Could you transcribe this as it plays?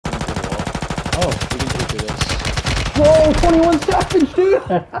Oh. We can do this. Whoa, 21 Savage, dude!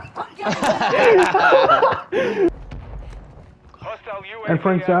 And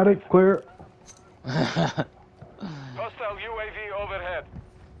Frank's at it, clear. Hostile UAV overhead.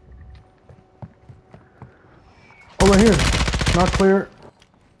 Oh, right here. Not clear.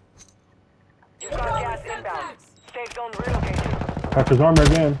 You've got gas inbound. Safe zone relocated. Crack his armor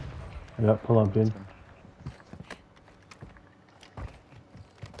again. Yep, pull up, dude.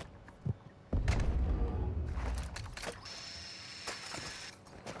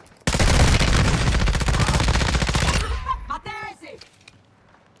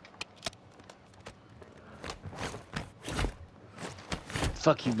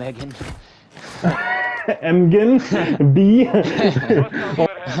 Fuck you, Megan. Mgen? B?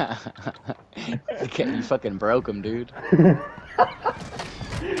 Okay, you fucking broke him, dude.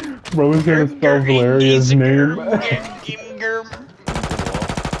 Bro was gonna spell Valeria's name. Oh,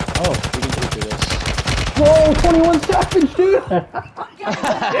 we can do this. Whoa, 21 Savage, dude!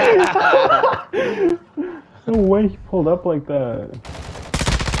 No way he pulled up like that.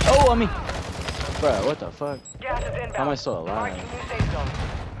 Oh, I mean, bro, what the fuck? Gas is inbound. How am I still alive? Marking new safe zone.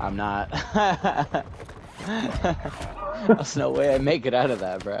 I'm not. There's no way I make it out of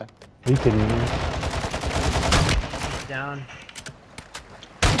that, bro. Are you kidding me? Down.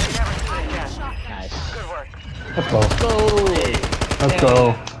 Nice. Good work. Let's go. Go. Let's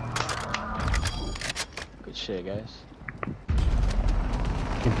go. Good shit, guys.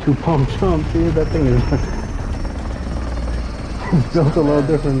 Two pump jump, dude. That thing is built a little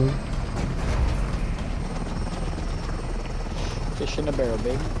differently. Fish in a barrel,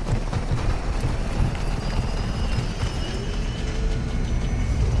 baby.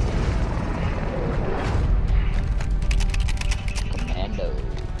 Commando.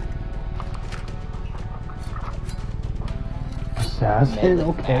 Assassin,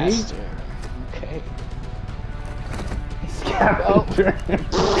 okay. Master. Okay. Scavenger.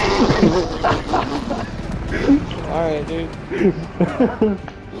 Alright, dude.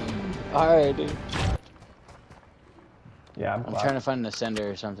 Alright, dude. Yeah, I'm trying to find an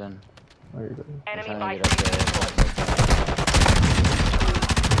ascender or something. There you go. Enemy I'm by trying to get up there.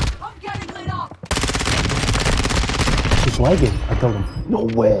 I'm getting lit up. He's lagging. I killed him. No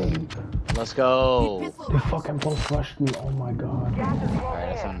way. Let's go. They fucking both rushed me. Oh my god. Alright,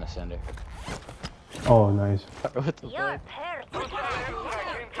 I found an ascender. Oh, nice. What the Your fuck? parents.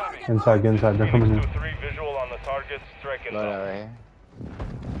 Inside, get inside. They're coming in. 3 visual on the target. Strike it. Load out right here.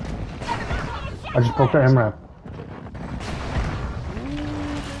 I just broke their MRAP.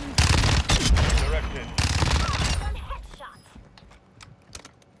 Directed.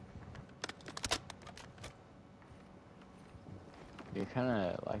 You're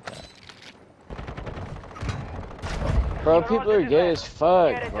kinda like that. Bro, people are gay as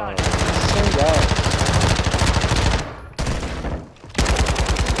fuck, bro. Same guy.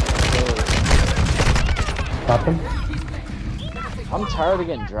 Stop him. I'm tired of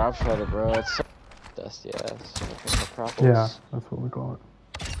getting drop shotted, bro. It's so dusty ass. Yeah, that's what we call it.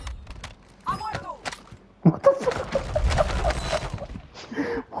 What the fuck?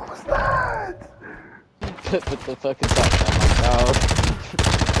 What was that? What the fuck is that? Oh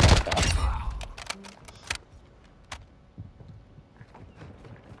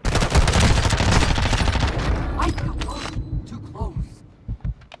my god. Too close.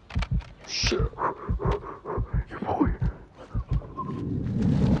 Shit. Your boy.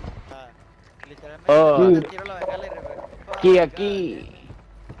 Oh, Dude. aquí.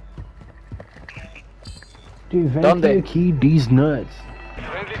 Dude, ¿Dónde? Vanity key these nuts.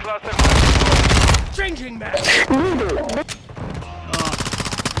 Friendly cluster. Changing match.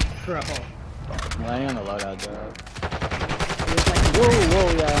 Crap. I'm landing on the loadout, dog. Whoa,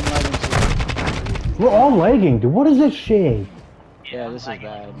 yeah, I'm lagging too. We're all lagging, dude. What is this shit? Yeah, this is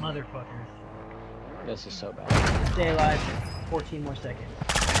bad. Motherfuckers. This is so bad. Stay alive. 14 more seconds.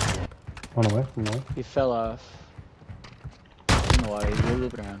 Run away, run away. He fell off. In the water, he's really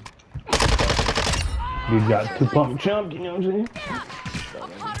looping around. You got two pump jump, you know what I'm saying?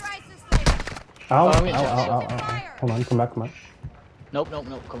 Ow, Oh, ow, I'm gonna ow, jump, ow, ow. Hold on, come back, come back. Nope, come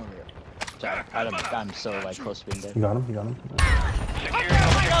over here. Sorry, I'm so like close to being dead. You got him, you got him. Securing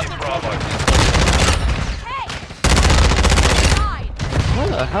objective Bravo.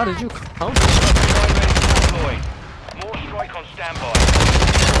 How did you come? More strike on standby.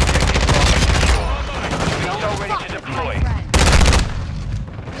 Objective ready to deploy.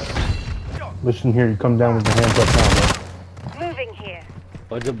 Listen here, you come down with your hands up now, bro. Moving here.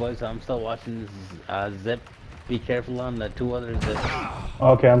 What's up, boys? I'm still watching this Zip. Be careful on the 2 other Zips.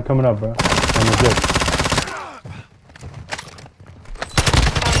 Okay, I'm coming up, bro. I'm legit.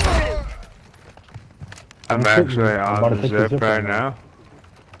 I'm actually on the zip right now.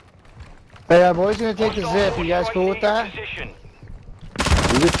 Hey, boys gonna take the zip. You guys cool with that? Position.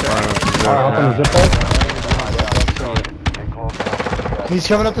 Alright, hop on the zip line. He's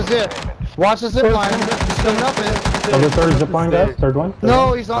coming up the zip. Watch the zip line. He's coming up it. Oh, the third zip line, guys? Third one?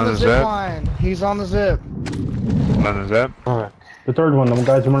 No, he's on On the the zip zip? line. He's on the zip. On the zip? Alright. The third one, the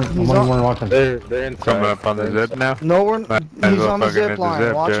guys who weren't watching. They're inside. Coming up on the zip now? No, Might as he's well on the fucking hit zip the line.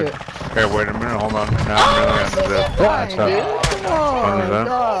 zip, Watch dude. it. Hey, wait a minute, hold on. Now I'm really on the zip. Fine, What's up? dude. Come On the on, zip?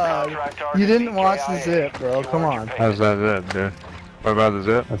 God. You didn't watch the zip, bro. Come on. How's that zip, dude? What about the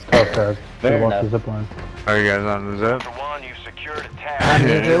zip? That's tough, guys. Fair Watch enough. the zip line. Are you guys on the zip? Number one, you've secured a I tag. mean,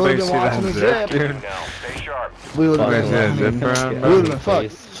 if they would've Anybody been see watching that the zip, zip, dude? Now, stay sharp. we would You have guys see that been. zip around, We bro? would have been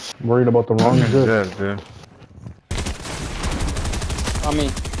fucked. Worried about the wrong Fucking zip. zip, dude. I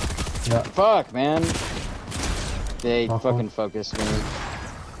mean, Yeah. fuck, man. They Uh-huh. fucking focused me.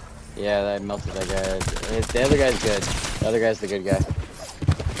 Yeah, I melted that guy. The other guy's good. The other guy's the good guy.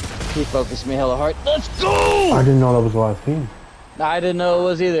 He focused me hella hard. Let's go! I didn't know that was the last team. I didn't know it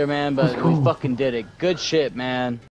was either, man, but Let's we go. fucking did it. Good shit, man.